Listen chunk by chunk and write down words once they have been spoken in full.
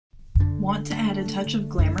Want to add a touch of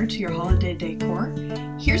glamour to your holiday decor?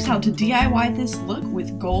 Here's how to DIY this look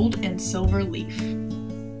with gold and silver leaf.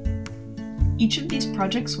 Each of these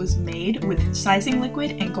projects was made with sizing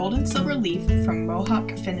liquid and gold and silver leaf from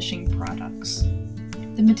Mohawk Finishing Products.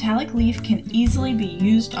 The metallic leaf can easily be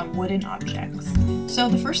used on wooden objects. So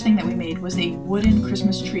the first thing that we made was a wooden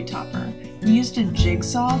Christmas tree topper. We used a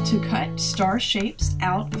jigsaw to cut star shapes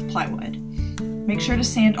out of plywood. Make sure to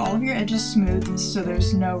sand all of your edges smooth so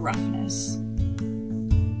there's no roughness.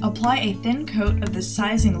 Apply a thin coat of the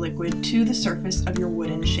sizing liquid to the surface of your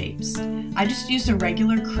wooden shapes. I just used a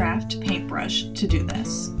regular craft paintbrush to do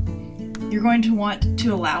this. You're going to want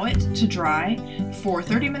to allow it to dry for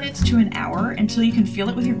 30 minutes to an hour until you can feel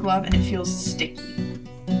it with your glove and it feels sticky.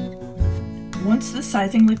 Once the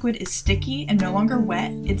sizing liquid is sticky and no longer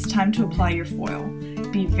wet, it's time to apply your foil.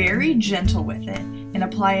 Be very gentle with it and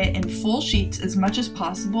apply it in full sheets as much as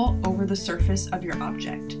possible over the surface of your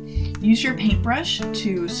object. Use your paintbrush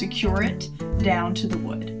to secure it down to the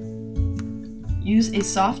wood. Use a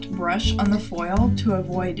soft brush on the foil to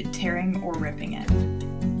avoid tearing or ripping it.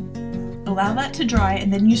 Allow that to dry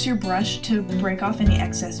and then use your brush to break off any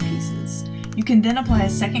excess pieces. You can then apply a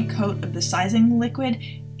second coat of the sizing liquid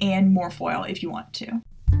and more foil if you want to.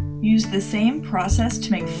 Use the same process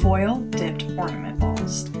to make foil-dipped ornament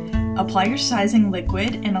balls. Apply your sizing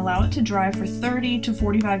liquid and allow it to dry for 30 to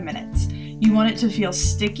 45 minutes. You want it to feel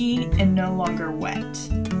sticky and no longer wet.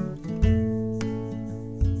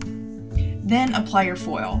 Then apply your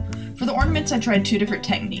foil. For the ornaments, I tried two different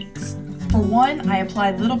techniques. For one, I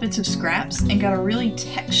applied little bits of scraps and got a really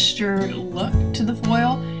textured look to the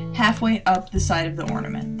foil halfway up the side of the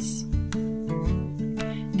ornaments.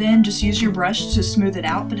 Then just use your brush to smooth it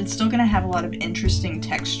out, but it's still going to have a lot of interesting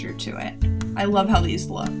texture to it. I love how these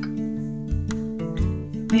look.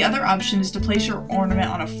 The other option is to place your ornament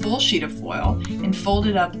on a full sheet of foil and fold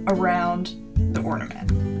it up around the ornament.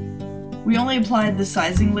 We only applied the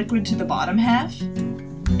sizing liquid to the bottom half,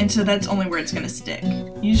 and so that's only where it's going to stick.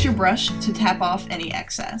 Use your brush to tap off any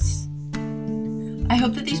excess. I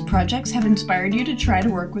hope that these projects have inspired you to try to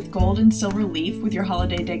work with gold and silver leaf with your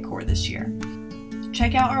holiday decor this year.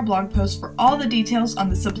 Check out our blog post for all the details on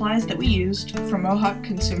the supplies that we used from Mohawk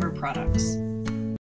Consumer Products.